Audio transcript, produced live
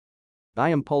I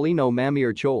am Paulino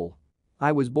Mamir Chol.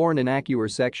 I was born in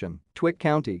Akur section, Twick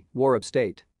County, Warrap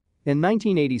State. In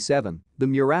 1987, the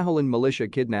Murahalan militia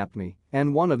kidnapped me,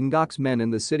 and one of Ngok's men in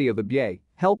the city of Abyei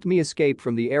helped me escape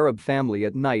from the Arab family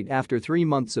at night after 3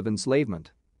 months of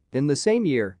enslavement. In the same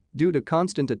year, due to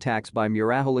constant attacks by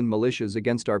Murahalan militias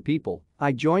against our people,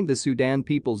 I joined the Sudan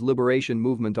People's Liberation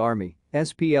Movement Army,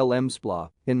 SPLM-SPLA,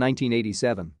 in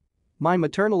 1987. My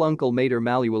maternal uncle General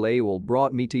Malual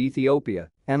brought me to Ethiopia,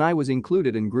 and I was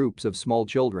included in groups of small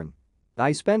children.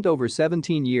 I spent over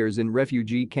 17 years in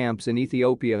refugee camps in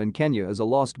Ethiopia and Kenya as a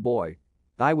lost boy.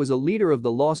 I was a leader of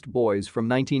the Lost Boys from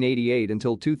 1988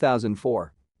 until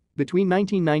 2004. Between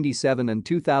 1997 and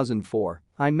 2004,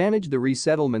 I managed the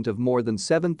resettlement of more than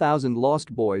 7,000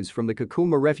 lost boys from the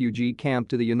Kakuma refugee camp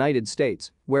to the United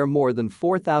States, where more than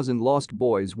 4,000 lost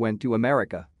boys went to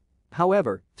America.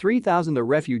 However, 3,000 a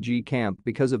refugee camp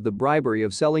because of the bribery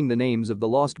of selling the names of the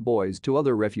lost boys to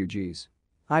other refugees.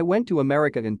 I went to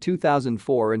America in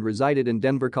 2004 and resided in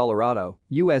Denver, Colorado,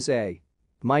 USA.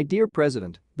 My dear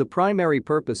President, the primary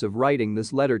purpose of writing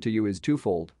this letter to you is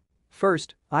twofold.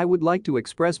 First, I would like to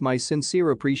express my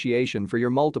sincere appreciation for your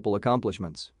multiple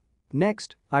accomplishments.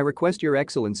 Next, I request Your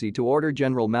Excellency to order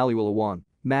General Malual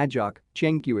Majok,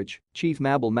 Chenkuich, Chief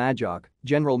Mabel Majok,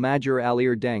 General Major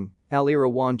Alir Deng, Alir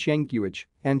Awan Chenkuich,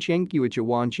 and Chenkuich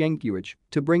Awan Chenkuich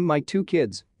to bring my 2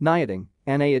 kids, Nyading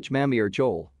and Ah Mamir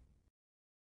Chol,